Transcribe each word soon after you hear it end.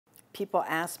people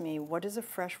ask me, what does a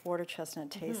fresh water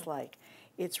chestnut taste like?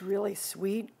 It's really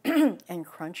sweet and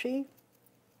crunchy.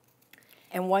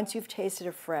 And once you've tasted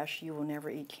it fresh, you will never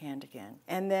eat canned again.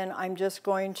 And then I'm just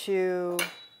going to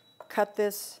cut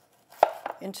this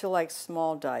into like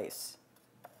small dice.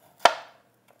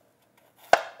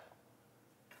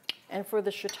 And for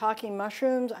the shiitake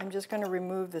mushrooms, I'm just going to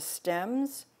remove the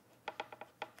stems.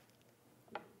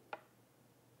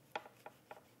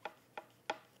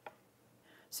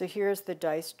 So here's the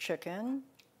diced chicken.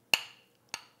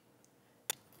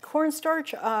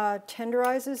 Cornstarch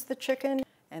tenderizes the chicken.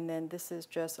 And then this is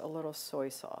just a little soy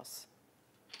sauce.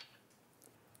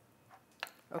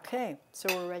 Okay, so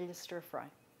we're ready to stir fry.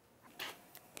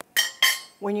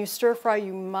 When you stir fry,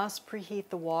 you must preheat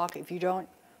the wok. If you don't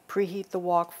preheat the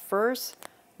wok first,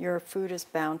 your food is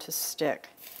bound to stick.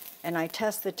 And I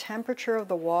test the temperature of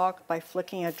the wok by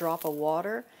flicking a drop of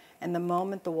water, and the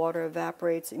moment the water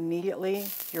evaporates, immediately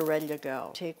you're ready to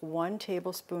go. Take 1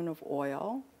 tablespoon of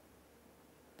oil.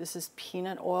 This is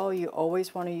peanut oil. You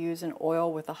always want to use an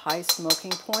oil with a high smoking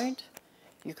point.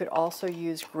 You could also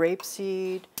use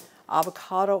grapeseed,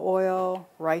 avocado oil,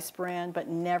 rice bran, but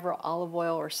never olive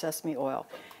oil or sesame oil.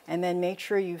 And then make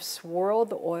sure you swirl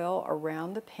the oil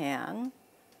around the pan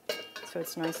so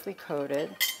it's nicely coated.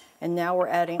 And now we're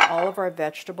adding all of our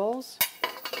vegetables.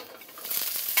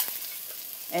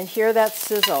 And hear that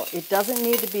sizzle. It doesn't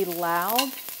need to be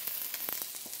loud.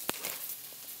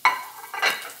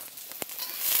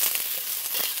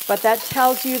 But that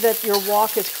tells you that your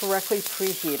wok is correctly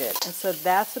preheated. And so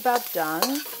that's about done.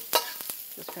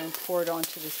 Just going to pour it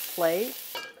onto this plate.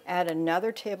 Add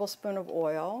another tablespoon of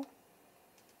oil.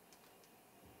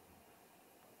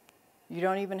 You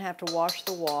don't even have to wash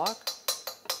the wok.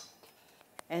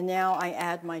 And now I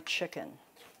add my chicken.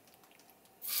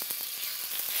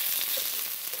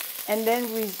 And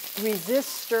then resist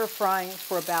stir frying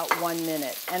for about 1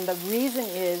 minute. And the reason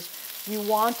is you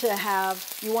want to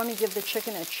give the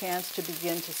chicken a chance to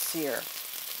begin to sear.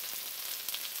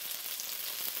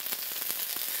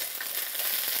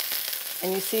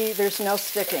 And you see there's no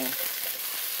sticking.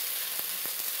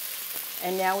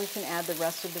 And now we can add the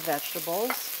rest of the vegetables.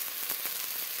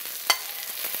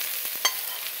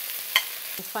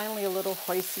 And finally a little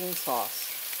hoisin sauce.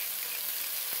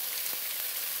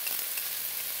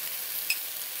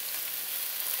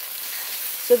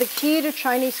 So the key to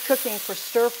Chinese cooking for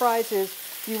stir fries is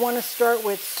you want to start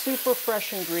with super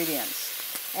fresh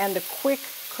ingredients. And the quick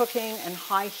cooking and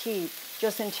high heat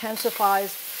just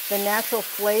intensifies the natural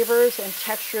flavors and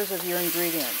textures of your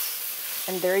ingredients.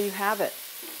 And there you have it.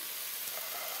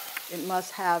 It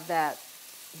must have that,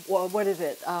 well, what is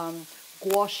it?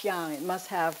 Guoxiang. It must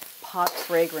have pot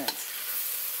fragrance.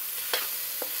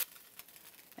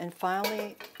 And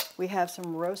finally, we have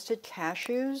some roasted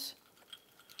cashews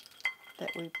that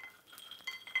we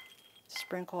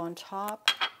sprinkle on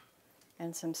top,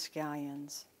 and some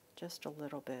scallions, just a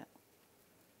little bit.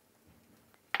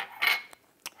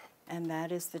 And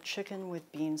that is the chicken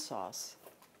with bean sauce.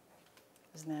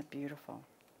 Isn't that beautiful?